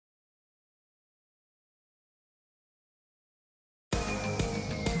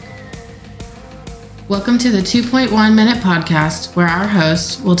Welcome to the 2.1 Minute Podcast, where our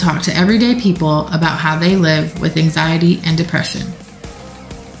host will talk to everyday people about how they live with anxiety and depression.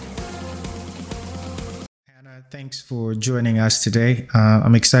 Hannah, thanks for joining us today.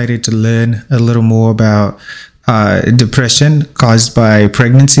 I'm excited to learn a little more about depression caused by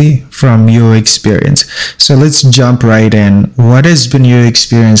pregnancy from your experience. So let's jump right in. What has been your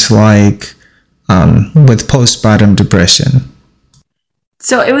experience like with postpartum depression?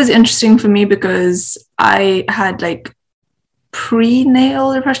 So it was interesting for me because I had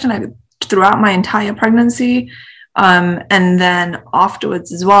prenatal depression throughout my entire pregnancy, and then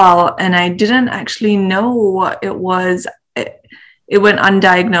afterwards as well. And I didn't actually know what it was. It went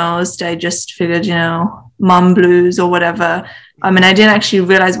undiagnosed. I just figured, mom blues or whatever. And I didn't actually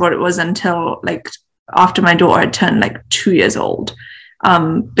realize what it was until after my daughter had turned 2 years old,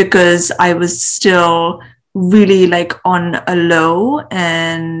 because I was still really on a low,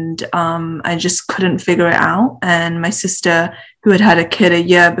 and I just couldn't figure it out. And my sister, who had a kid a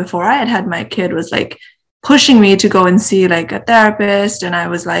year before I had my kid, was pushing me to go and see a therapist. And I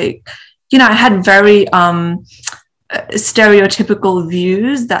was I had very stereotypical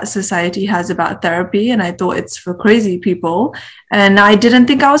views that society has about therapy, and I thought it's for crazy people, and I didn't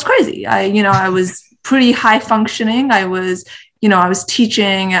think I was crazy. I was pretty high functioning. I was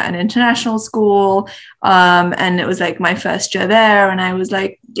teaching at an international school, and it was my first year there. And I was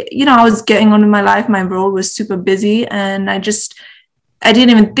I was getting on in my life. My role was super busy, and I didn't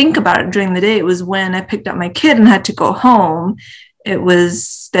even think about it during the day. It was when I picked up my kid and had to go home. It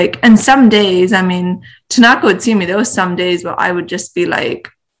was and some days, Tanaka would see me. There were some days where I would just be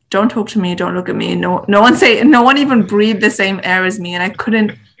don't talk to me, don't look at me. No one even breathed the same air as me. And I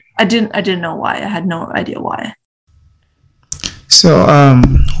didn't know why. I had no idea why. So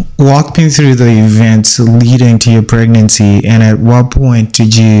walk me through the events leading to your pregnancy, and at what point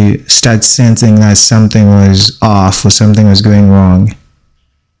did you start sensing that something was off or something was going wrong?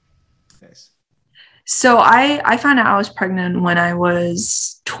 So I found out I was pregnant when I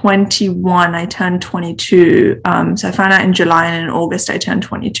was 21. I turned 22. So I found out in July, and in August I turned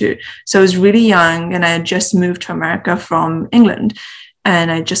 22. So I was really young, and I had just moved to America from England.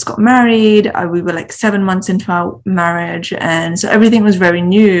 And I just got married. We were 7 months into our marriage. And so everything was very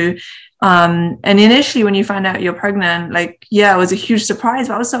new. And initially when you find out you're pregnant, it was a huge surprise,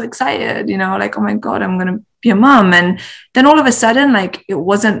 but I was so excited, oh my God, I'm going to be a mom. And then all of a sudden, it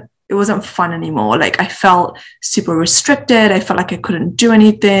wasn't fun anymore. I felt super restricted. I felt like I couldn't do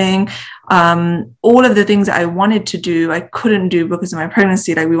anything. All of the things that I wanted to do, I couldn't do because of my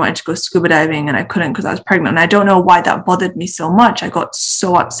pregnancy. We wanted to go scuba diving, and I couldn't because I was pregnant. And I don't know why that bothered me so much. I got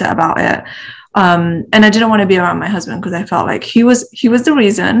so upset about it. And I didn't want to be around my husband because I felt like he was the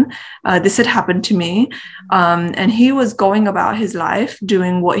reason this had happened to me. And he was going about his life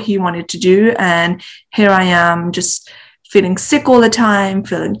doing what he wanted to do. And here I am just feeling sick all the time,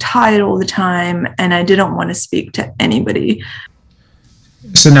 feeling tired all the time. And I didn't want to speak to anybody.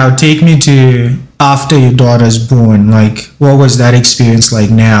 So now take me to after your daughter's born. What was that experience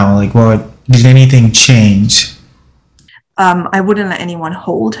like now? Did anything change? I wouldn't let anyone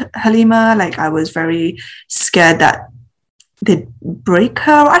hold Halima. I was very scared that they'd break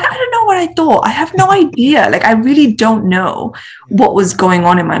her. I don't know what I thought. I have no idea. I really don't know what was going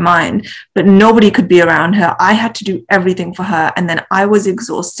on in my mind, but nobody could be around her. I had to do everything for her. And then I was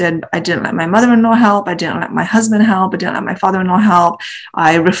exhausted. I didn't let my mother-in-law help. I didn't let my husband help. I didn't let my father-in-law help.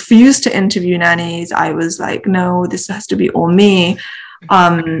 I refused to interview nannies. I was no, this has to be all me.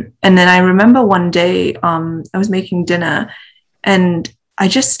 And then I remember one day, I was making dinner, and I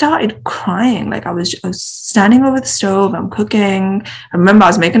just started crying. I was standing over the stove, I'm cooking. I remember I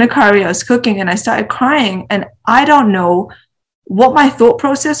was making a curry, I was cooking, and I started crying. And I don't know what my thought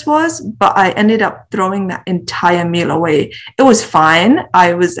process was, but I ended up throwing that entire meal away. It was fine.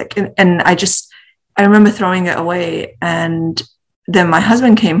 I was and I remember throwing it away. And then my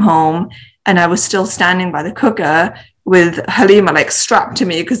husband came home, and I was still standing by the cooker with Halima strapped to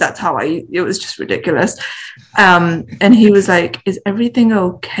me, because that's how it was just ridiculous. And he was is everything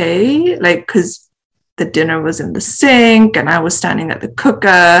okay? Because the dinner was in the sink, and I was standing at the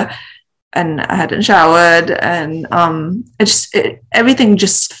cooker, and I hadn't showered, and everything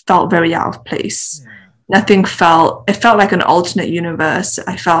just felt very out of place. It felt like an alternate universe.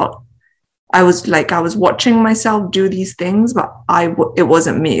 I was watching myself do these things, but it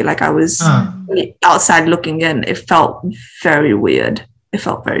wasn't me. I was outside looking in. It felt very weird.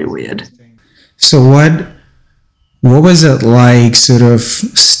 So what was it like sort of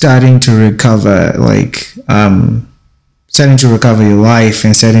starting to recover, starting to recover your life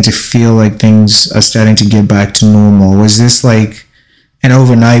and starting to feel like things are starting to get back to normal? Was this an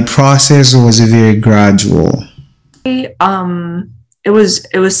overnight process, or was it very gradual? It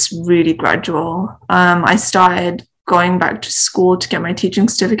was really gradual. I started going back to school to get my teaching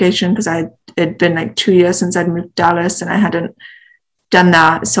certification because it'd been like 2 years since I'd moved to Dallas and I hadn't done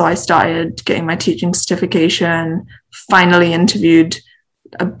that. So I started getting my teaching certification, finally interviewed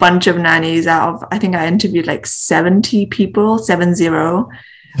a bunch of nannies out of, I think I interviewed like 70 people, 70.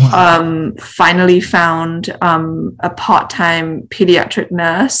 Wow. Finally found a part-time pediatric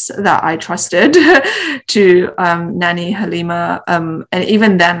nurse that I trusted to nanny Halima. And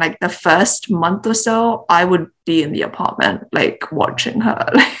even then, like the first month or so, I would be in the apartment, like watching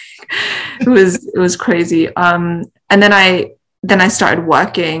her. It was crazy. And then I started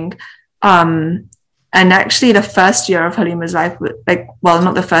working. And actually the first year of Halima's life, like, well,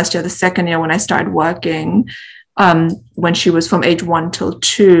 not the first year, the second year when I started working, when she was from age 1 till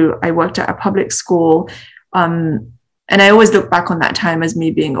 2, I worked at a public school. And I always look back on that time as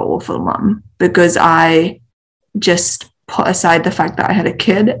me being an awful mom because I just put aside the fact that I had a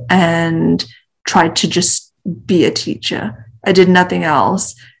kid and tried to just be a teacher. I did nothing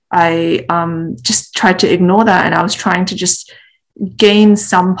else. I just tried to ignore that. And I was trying to just gain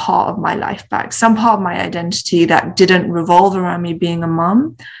some part of my life back, some part of my identity that didn't revolve around me being a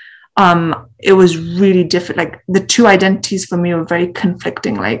mom. It was really different. Like the two identities for me were very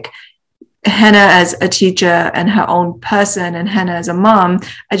conflicting. Like Hennah as a teacher and her own person, and Hennah as a mom,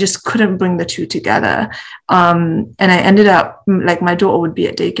 I just couldn't bring the two together. And I ended up, like, my daughter would be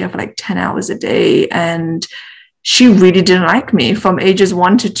at daycare for like 10 hours a day, and she really didn't like me. From ages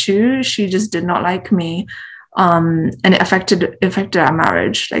 1 to 2, she just did not like me. And it affected our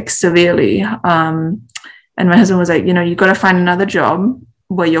marriage like severely. And my husband was like, you got to find another job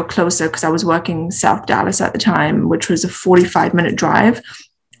where you're closer, because I was working South Dallas at the time, which was a 45-minute drive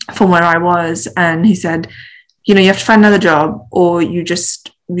from where I was. And he said, you have to find another job, or you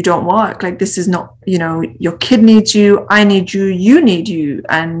don't work. Like, this is not, your kid needs you, I need you, you need you,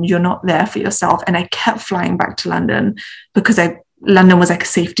 and you're not there for yourself. And I kept flying back to London because London was like a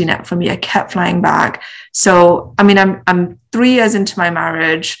safety net for me. I kept flying back. So, I mean, I'm 3 years into my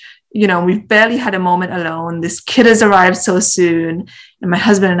marriage. We've barely had a moment alone. This kid has arrived so soon. And my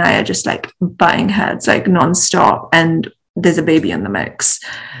husband and I are just like butting heads, like nonstop. And there's a baby in the mix.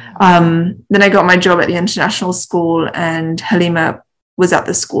 Then I got my job at the international school, and Halima was at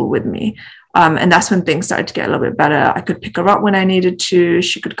the school with me. And that's when things started to get a little bit better. I could pick her up when I needed to.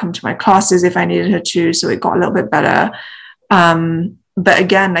 She could come to my classes if I needed her to. So it got a little bit better. But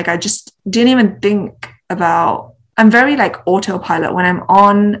again, like, I just didn't even think about, I'm very like autopilot. When I'm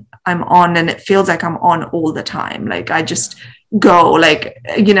on, and it feels like I'm on all the time. Like, I just go, like,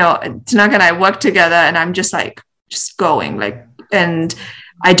 Tanaka and I work together, and I'm just like, just going, like, and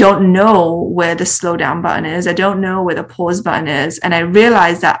I don't know where the slow down button is. I don't know where the pause button is. And I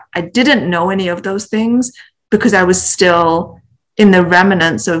realized that I didn't know any of those things because I was still in the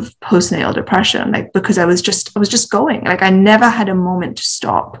remnants of postnatal depression, like, because I was just going, like, I never had a moment to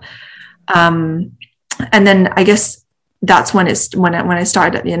stop. And then I guess that's when I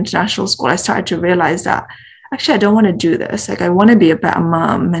started at the international school, I started to realize that actually I don't want to do this. Like, I want to be a better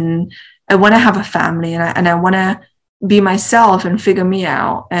mom, and I want to have a family, and I want to be myself and figure me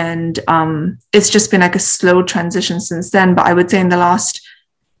out. And it's just been like a slow transition since then. But I would say in the last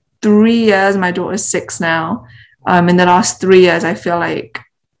 3 years, my daughter's 6 now. In the last 3 years, I feel like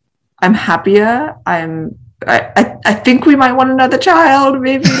I'm happier. I think we might want another child,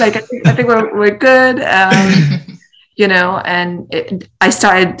 maybe. Like, I think we're good. And I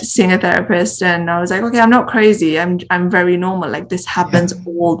started seeing a therapist, and I was like, okay, I'm not crazy. I'm very normal. Like, this happens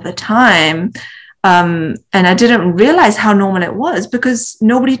all the time. And I didn't realize how normal it was because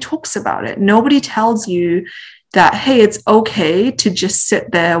nobody talks about it. Nobody tells you that, hey, it's okay to just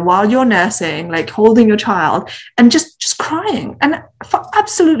sit there while you're nursing, like holding your child and just crying, and for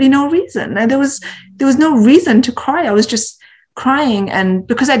absolutely no reason. And there was no reason to cry. I was just crying, and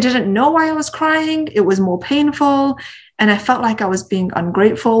because I didn't know why I was crying, it was more painful, and I felt like I was being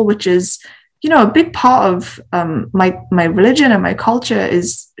ungrateful, which is, a big part of my religion and my culture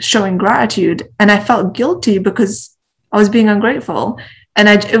is showing gratitude. And I felt guilty because I was being ungrateful, and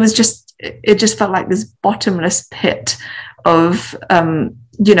it just felt like this bottomless pit of,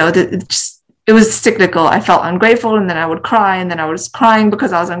 it was cyclical. I felt ungrateful, and then I would cry, and then I was crying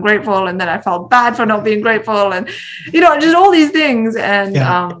because I was ungrateful, and then I felt bad for not being grateful, and, just all these things. And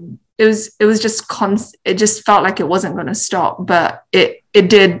it was just it just felt like it wasn't going to stop, but it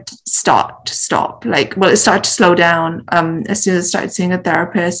did start to stop. Like, well, it started to slow down as soon as I started seeing a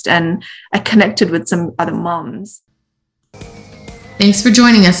therapist, and I connected with some other moms. Thanks for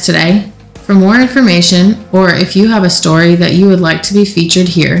joining us today. For more information, or if you have a story that you would like to be featured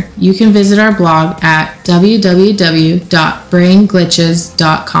here, you can visit our blog at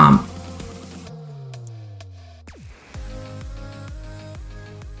www.brainglitches.com.